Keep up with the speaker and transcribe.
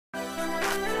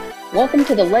Welcome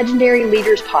to the Legendary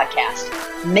Leaders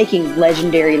Podcast, Making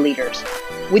Legendary Leaders,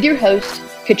 with your host,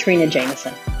 Katrina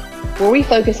Jameson, where we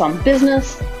focus on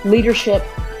business, leadership,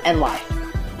 and life.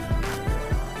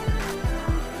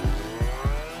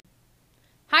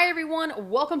 Hi everyone,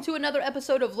 welcome to another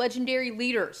episode of Legendary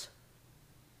Leaders.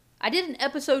 I did an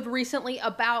episode recently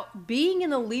about being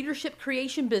in the leadership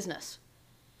creation business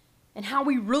and how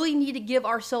we really need to give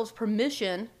ourselves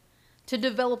permission to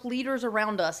develop leaders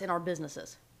around us in our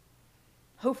businesses.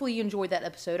 Hopefully you enjoyed that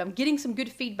episode. I'm getting some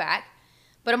good feedback,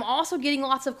 but I'm also getting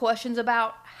lots of questions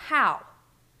about how,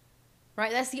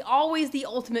 right? That's always the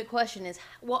ultimate question is,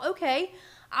 well, okay,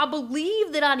 I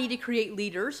believe that I need to create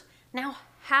leaders. Now,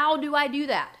 how do I do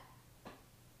that?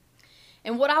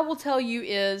 And what I will tell you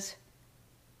is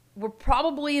we're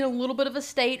probably in a little bit of a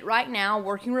state right now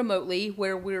working remotely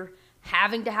where we're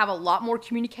having to have a lot more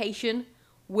communication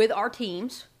with our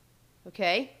teams,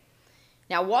 okay?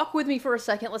 Now walk with me for a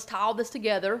second. Let's tie all this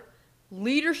together.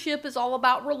 Leadership is all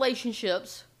about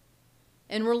relationships,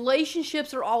 and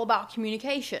relationships are all about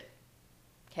communication.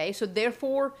 Okay, so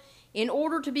therefore, in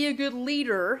order to be a good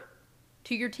leader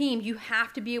to your team, you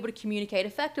have to be able to communicate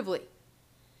effectively.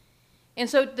 And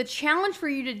so the challenge for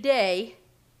you today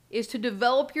is to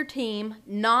develop your team,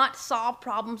 not solve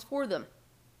problems for them.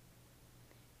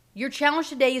 Your challenge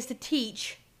today is to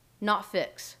teach, not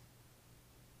fix.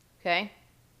 Okay?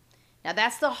 Now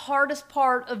that's the hardest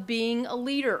part of being a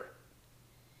leader,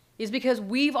 is because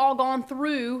we've all gone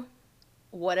through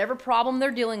whatever problem they're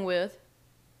dealing with,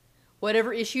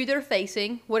 whatever issue they're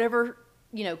facing, whatever,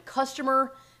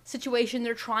 customer situation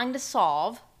they're trying to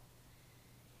solve,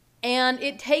 and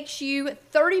it takes you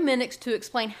 30 minutes to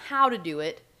explain how to do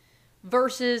it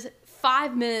versus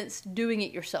 5 minutes doing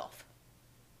it yourself,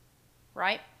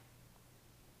 right?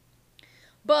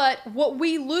 But what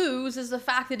we lose is the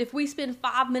fact that if we spend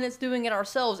 5 minutes doing it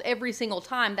ourselves every single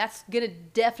time, that's going to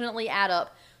definitely add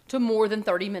up to more than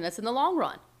 30 minutes in the long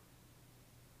run.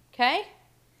 Okay?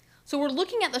 So we're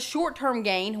looking at the short-term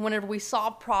gain whenever we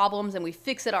solve problems and we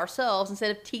fix it ourselves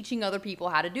instead of teaching other people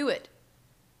how to do it.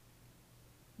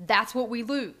 That's what we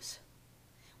lose.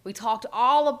 We talked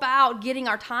all about getting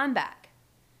our time back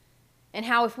and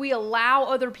how if we allow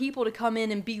other people to come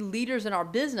in and be leaders in our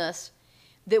business,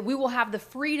 that we will have the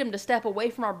freedom to step away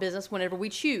from our business whenever we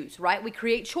choose, right? We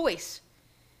create choice.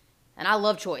 And I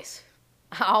love choice.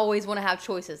 I always want to have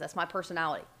choices. That's my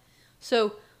personality.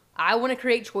 So I want to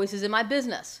create choices in my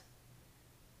business.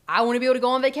 I want to be able to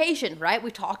go on vacation, right? We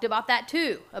talked about that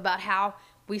too, about how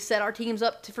we set our teams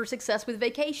up for success with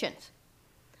vacations.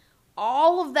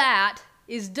 All of that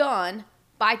is done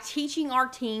by teaching our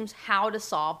teams how to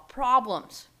solve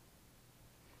problems.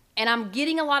 And I'm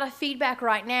getting a lot of feedback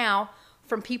right now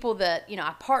from people that,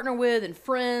 I partner with and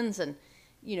friends and,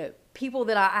 people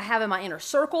that I have in my inner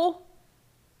circle,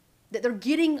 that they're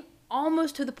getting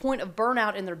almost to the point of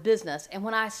burnout in their business. And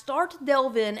when I start to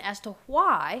delve in as to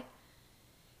why,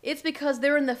 it's because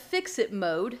they're in the fix-it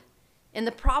mode, in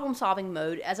the problem-solving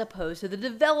mode, as opposed to the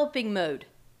developing mode.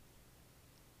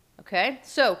 Okay?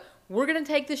 So we're going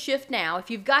to take the shift now. If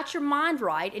you've got your mind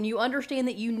right and you understand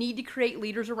that you need to create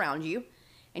leaders around you,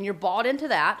 and you're bought into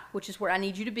that, which is where I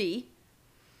need you to be,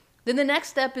 then the next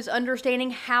step is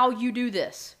understanding how you do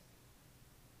this.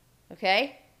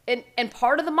 Okay? And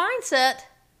part of the mindset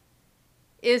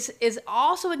is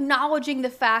also acknowledging the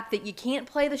fact that you can't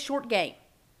play the short game.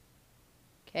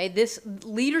 Okay? This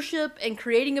leadership and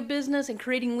creating a business and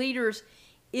creating leaders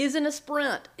isn't a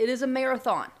sprint. It is a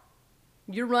marathon.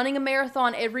 You're running a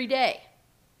marathon every day.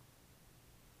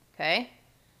 Okay?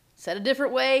 Said a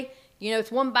different way,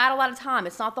 it's one battle at a time.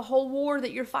 It's not the whole war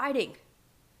that you're fighting.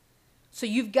 So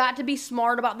you've got to be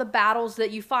smart about the battles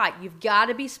that you fight. You've got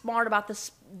to be smart about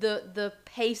the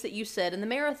pace that you set in the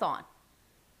marathon.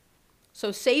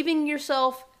 So saving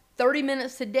yourself 30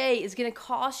 minutes today is going to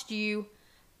cost you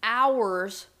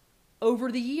hours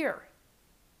over the year.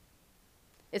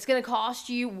 It's going to cost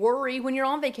you worry when you're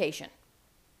on vacation.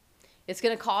 It's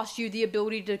going to cost you the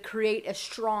ability to create a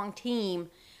strong team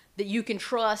that you can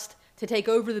trust to take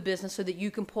over the business so that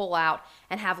you can pull out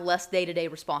and have less day-to-day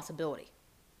responsibility.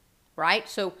 Right?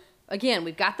 So again,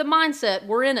 we've got the mindset,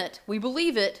 we're in it, we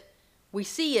believe it, we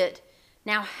see it.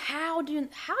 Now, how do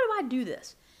I do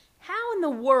this? How in the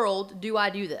world do I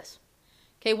do this?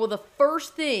 Okay, well, the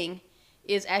first thing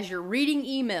is as you're reading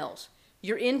emails,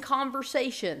 you're in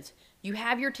conversations, you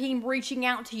have your team reaching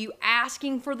out to you,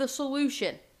 asking for the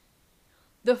solution.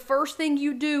 The first thing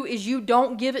you do is you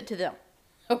don't give it to them,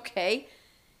 okay?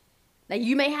 Now,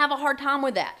 you may have a hard time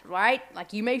with that, right?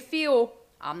 Like you may feel,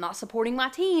 I'm not supporting my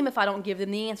team if I don't give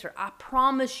them the answer. I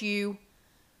promise you,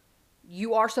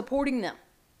 you are supporting them.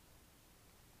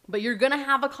 But you're going to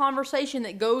have a conversation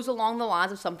that goes along the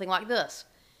lines of something like this.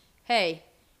 Hey,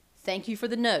 thank you for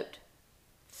the note.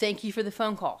 Thank you for the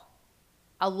phone call.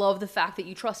 I love the fact that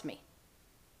you trust me.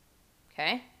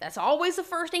 Okay? That's always the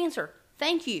first answer.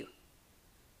 Thank you.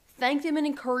 Thank them and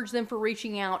encourage them for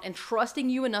reaching out and trusting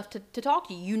you enough to talk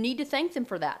to you. You need to thank them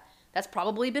for that. That's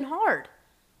probably been hard.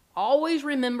 Always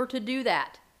remember to do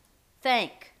that.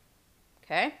 Thank.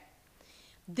 Okay?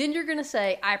 Then you're going to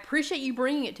say, I appreciate you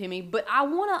bringing it to me, but I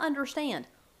want to understand.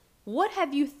 What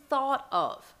have you thought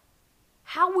of?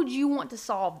 How would you want to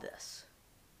solve this?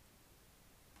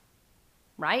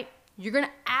 Right? You're going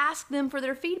to ask them for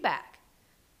their feedback.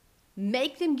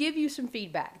 Make them give you some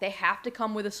feedback. They have to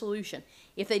come with a solution.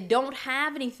 If they don't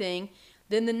have anything,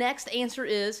 then the next answer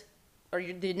is, or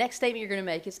the next statement you're going to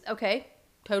make is, okay,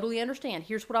 totally understand.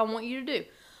 Here's what I want you to do.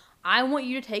 I want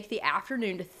you to take the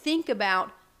afternoon to think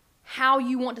about how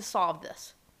you want to solve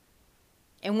this.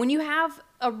 And when you have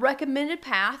a recommended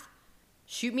path,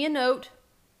 shoot me a note.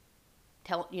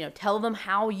 Tell them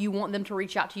how you want them to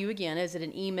reach out to you again. Is it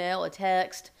an email, a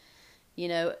text,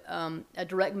 a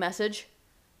direct message,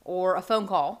 or a phone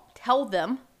call? Tell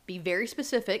them, be very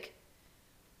specific.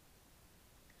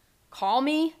 Call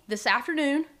me this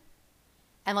afternoon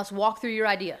and let's walk through your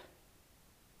idea.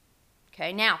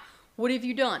 Okay, now, what have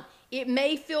you done? It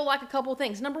may feel like a couple of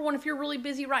things. Number one, if you're really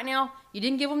busy right now, you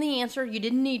didn't give them the answer. You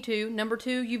didn't need to. Number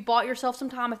two, you've bought yourself some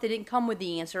time if they didn't come with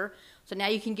the answer. So now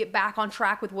you can get back on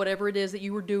track with whatever it is that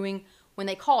you were doing when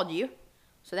they called you.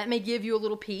 So that may give you a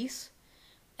little peace.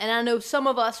 And I know some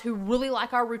of us who really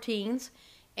like our routines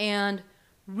and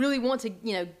really want to,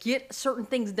 get certain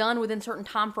things done within certain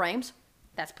time frames.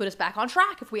 That's put us back on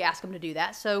track if we ask them to do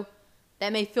that. So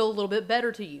that may feel a little bit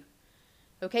better to you.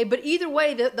 Okay, but either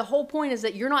way, the whole point is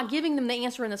that you're not giving them the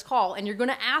answer in this call, and you're going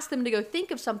to ask them to go think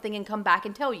of something and come back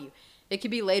and tell you. It could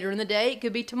be later in the day. It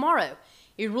could be tomorrow.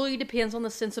 It really depends on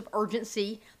the sense of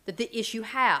urgency that the issue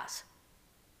has.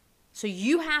 So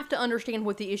you have to understand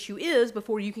what the issue is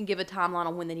before you can give a timeline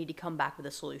on when they need to come back with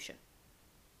a solution.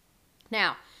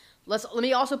 Now, let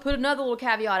me also put another little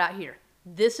caveat out here.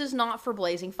 This is not for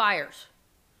blazing fires.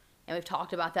 And we've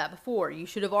talked about that before. You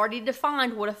should have already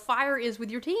defined what a fire is with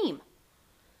your team.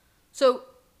 So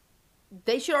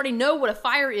they should already know what a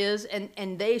fire is,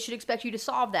 and they should expect you to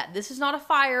solve that. This is not a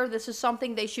fire. This is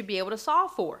something they should be able to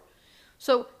solve for.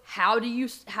 So how do you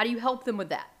help them with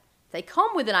that? If they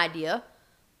come with an idea,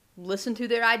 listen to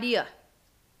their idea.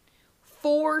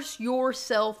 Force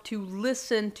yourself to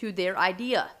listen to their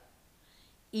idea,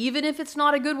 even if it's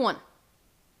not a good one.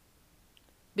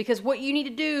 Because what you need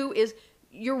to do is,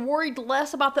 you're worried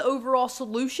less about the overall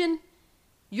solution.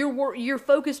 You're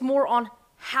focused more on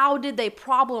how did they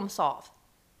problem solve.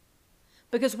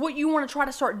 Because what you want to try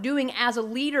to start doing as a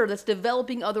leader that's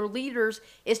developing other leaders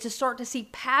is to start to see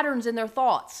patterns in their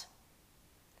thoughts,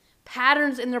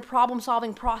 patterns in their problem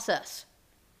solving process.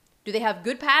 Do they have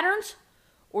good patterns,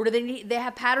 or do they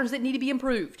have patterns that need to be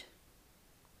improved?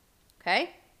 Okay?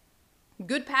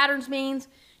 Good patterns means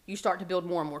you start to build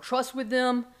more and more trust with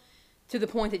them, to the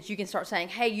point that you can start saying,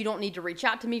 hey, you don't need to reach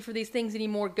out to me for these things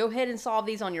anymore. Go ahead and solve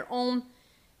these on your own.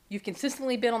 You've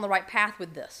consistently been on the right path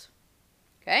with this.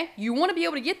 Okay? You want to be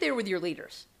able to get there with your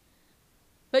leaders,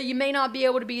 but you may not be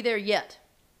able to be there yet.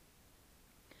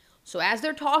 So as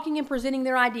they're talking and presenting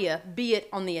their idea, be it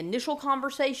on the initial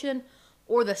conversation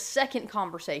or the second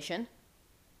conversation,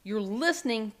 you're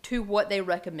listening to what they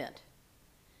recommend.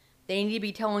 They need to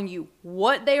be telling you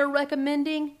what they are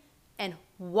recommending and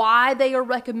why they are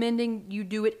recommending you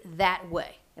do it that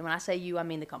way. And when I say you, I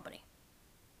mean the company.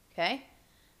 Okay?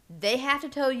 They have to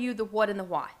tell you the what and the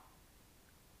why.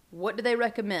 What do they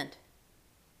recommend?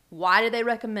 Why do they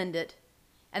recommend it?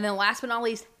 And then last but not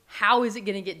least, how is it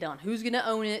going to get done? Who's going to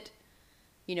own it?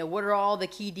 What are all the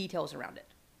key details around it?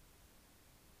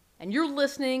 And you're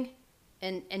listening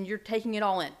and you're taking it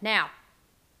all in. Now,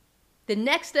 the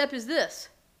next step is this.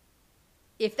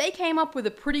 If they came up with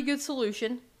a pretty good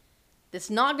solution that's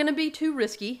not going to be too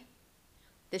risky,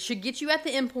 that should get you at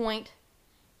the end point,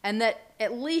 and that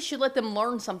at least should let them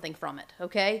learn something from it,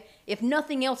 okay? If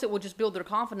nothing else, it will just build their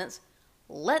confidence.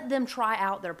 Let them try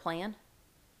out their plan.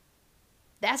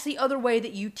 That's the other way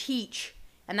that you teach,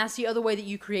 and that's the other way that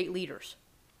you create leaders.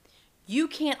 You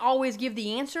can't always give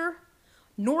the answer,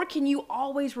 nor can you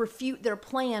always refute their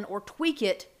plan or tweak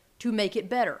it to make it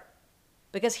better.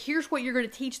 Because here's what you're going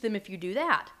to teach them if you do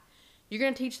that. You're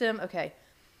going to teach them, okay,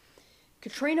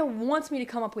 Katrina wants me to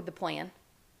come up with the plan,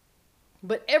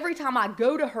 but every time I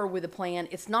go to her with a plan,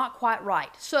 it's not quite right.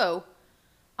 So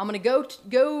I'm going to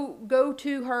go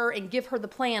to her and give her the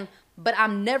plan, but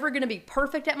I'm never going to be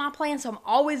perfect at my plan, so I'm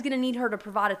always going to need her to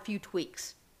provide a few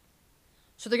tweaks.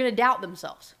 So they're going to doubt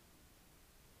themselves.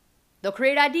 They'll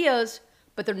create ideas,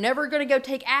 but they're never going to go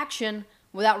take action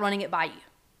without running it by you.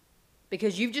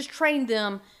 Because you've just trained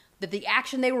them that the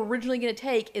action they were originally going to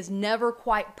take is never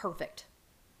quite perfect.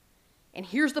 And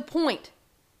here's the point.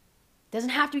 It doesn't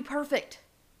have to be perfect.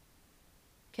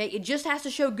 Okay, it just has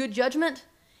to show good judgment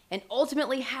and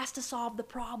ultimately has to solve the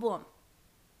problem.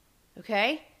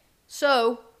 Okay?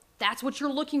 So, that's what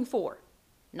you're looking for.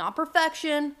 Not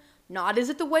perfection, not is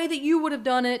it the way that you would have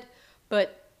done it,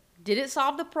 but did it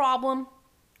solve the problem?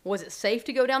 Was it safe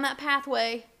to go down that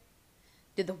pathway?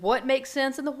 Did the what make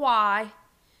sense and the why?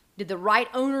 Did the right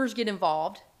owners get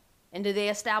involved? And did they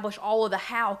establish all of the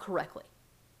how correctly?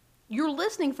 You're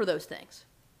listening for those things.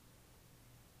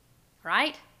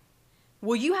 Right?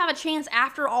 Will you have a chance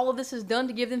after all of this is done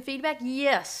to give them feedback?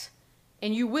 Yes.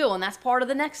 And you will, and that's part of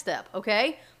the next step,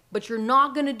 okay? But you're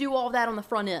not going to do all that on the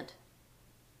front end.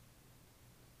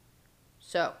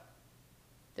 So,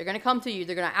 they're going to come to you.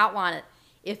 They're going to outline it.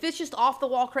 If it's just off the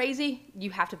wall crazy, you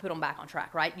have to put them back on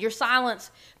track, right? Your silence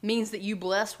means that you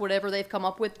bless whatever they've come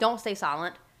up with. Don't stay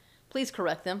silent. Please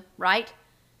correct them, right?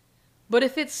 But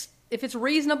if it's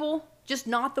reasonable, just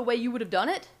not the way you would have done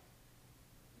it,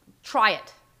 try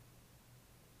it.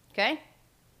 Okay?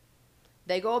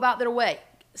 They go about their way.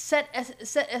 Set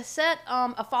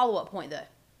a follow-up point, though.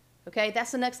 Okay?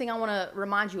 That's the next thing I want to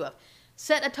remind you of.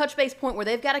 Set a touch base point where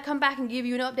they've got to come back and give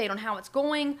you an update on how it's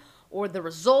going or the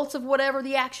results of whatever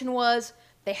the action was.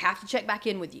 They have to check back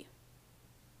in with you.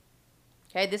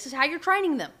 Okay? This is how you're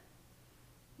training them.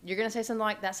 You're going to say something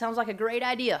like, that sounds like a great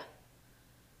idea.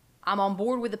 I'm on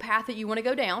board with the path that you want to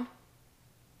go down.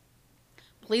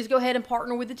 Please go ahead and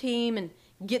partner with the team and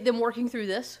get them working through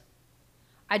this.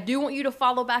 I do want you to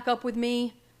follow back up with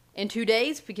me in 2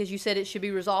 days because you said it should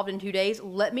be resolved in 2 days.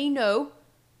 Let me know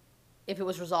if it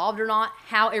was resolved or not,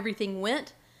 how everything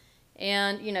went,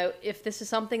 and, if this is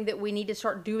something that we need to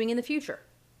start doing in the future.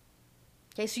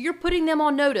 Okay, so you're putting them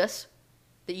on notice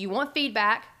that you want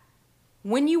feedback,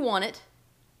 when you want it,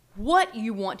 what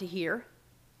you want to hear,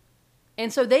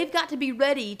 and so they've got to be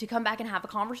ready to come back and have a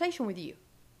conversation with you.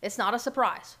 It's not a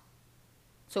surprise.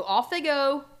 So off they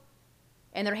go,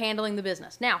 and they're handling the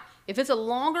business. Now, if it's a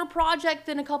longer project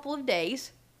than a couple of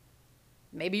days,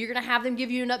 maybe you're going to have them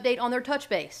give you an update on their touch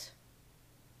base.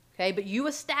 Okay, but you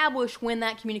establish when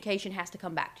that communication has to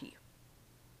come back to you.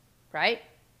 Right?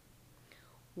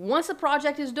 Once the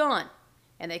project is done,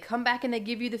 and they come back and they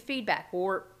give you the feedback,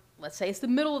 or let's say it's the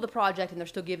middle of the project and they're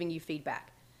still giving you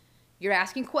feedback. You're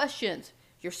asking questions.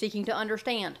 You're seeking to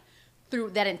understand.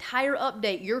 Through that entire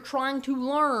update, you're trying to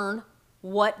learn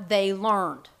what they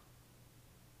learned.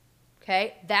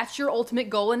 Okay? That's your ultimate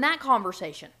goal in that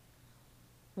conversation.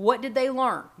 What did they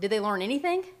learn? Did they learn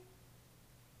anything?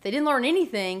 If they didn't learn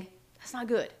anything, that's not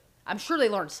good. I'm sure they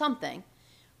learned something,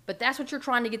 but that's what you're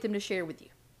trying to get them to share with you.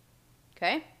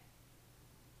 Okay?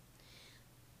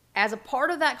 As a part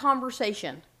of that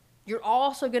conversation, you're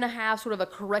also going to have sort of a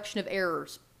correction of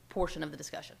errors portion of the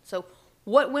discussion. So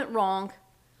what went wrong?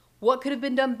 What could have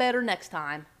been done better next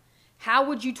time? How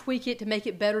would you tweak it to make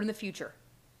it better in the future?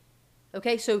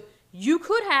 Okay, so you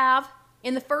could have,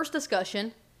 in the first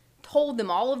discussion, told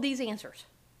them all of these answers.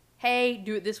 Hey,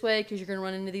 do it this way because you're going to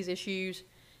run into these issues,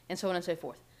 and so on and so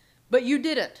forth. But you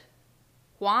didn't.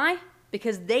 Why?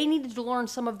 Because they needed to learn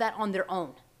some of that on their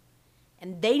own.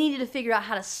 And they needed to figure out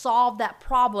how to solve that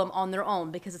problem on their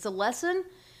own, because it's a lesson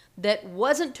that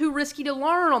wasn't too risky to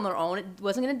learn on their own. It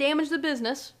wasn't going to damage the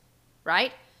business,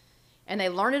 right? And they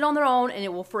learned it on their own, and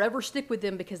it will forever stick with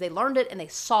them because they learned it and they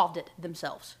solved it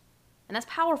themselves. And that's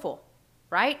powerful,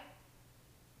 right?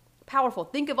 Powerful.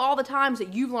 Think of all the times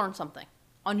that you've learned something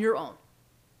on your own.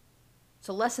 It's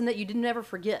a lesson that you didn't ever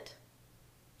forget.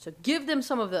 So give them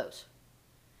some of those.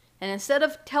 And instead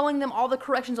of telling them all the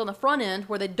corrections on the front end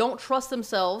where they don't trust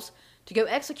themselves to go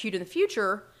execute in the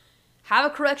future, have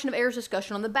a correction of errors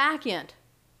discussion on the back end.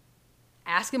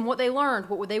 Ask them what they learned,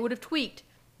 what they would have tweaked.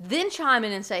 Then chime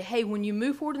in and say, hey, when you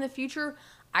move forward in the future,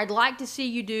 I'd like to see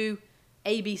you do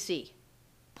ABC.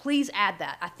 Please add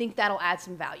that. I think that'll add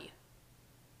some value.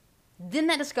 Then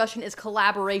that discussion is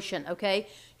collaboration, okay?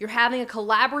 You're having a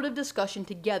collaborative discussion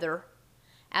together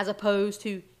as opposed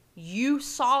to you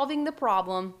solving the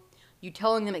problem, you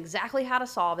telling them exactly how to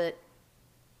solve it,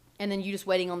 and then you just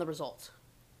waiting on the results.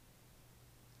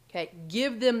 Okay?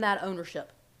 Give them that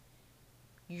ownership.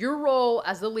 Your role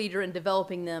as the leader in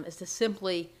developing them is to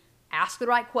simply ask the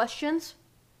right questions,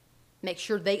 make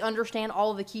sure they understand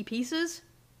all of the key pieces,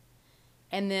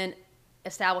 and then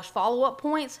establish follow-up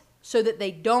points so that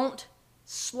they don't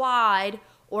slide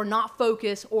or not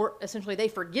focus, or essentially they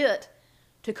forget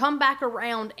to come back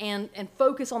around and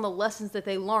focus on the lessons that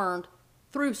they learned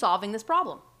through solving this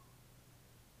problem.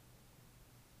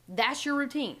 That's your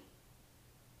routine.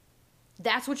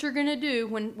 That's what you're going to do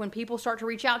when people start to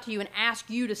reach out to you and ask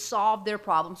you to solve their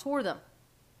problems for them.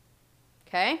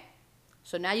 Okay?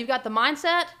 So now you've got the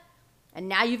mindset, and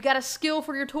now you've got a skill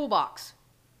for your toolbox.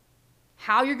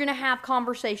 How you're going to have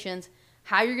conversations,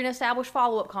 how you're going to establish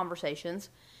follow-up conversations,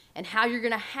 and how you're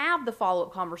going to have the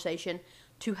follow-up conversation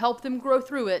to help them grow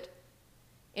through it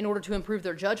in order to improve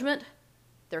their judgment,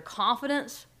 their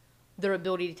confidence, their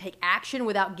ability to take action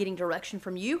without getting direction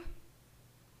from you,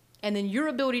 and then your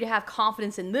ability to have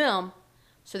confidence in them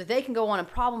so that they can go on and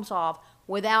problem solve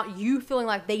without you feeling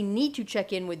like they need to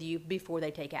check in with you before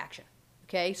they take action.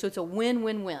 Okay? So it's a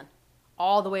win-win-win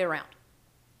all the way around.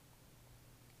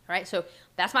 All right? So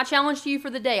that's my challenge to you for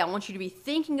the day. I want you to be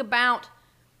thinking about,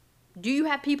 do you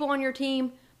have people on your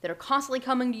team that are constantly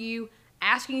coming to you,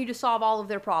 asking you to solve all of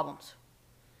their problems?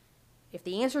 If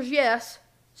the answer is yes,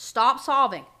 stop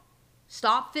solving.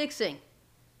 Stop fixing.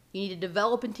 You need to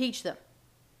develop and teach them.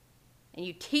 And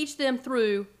you teach them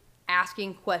through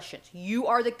asking questions. You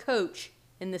are the coach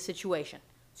in this situation.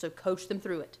 So coach them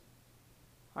through it.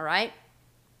 All right?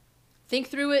 Think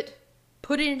through it.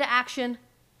 Put it into action.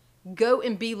 Go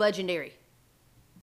and be legendary.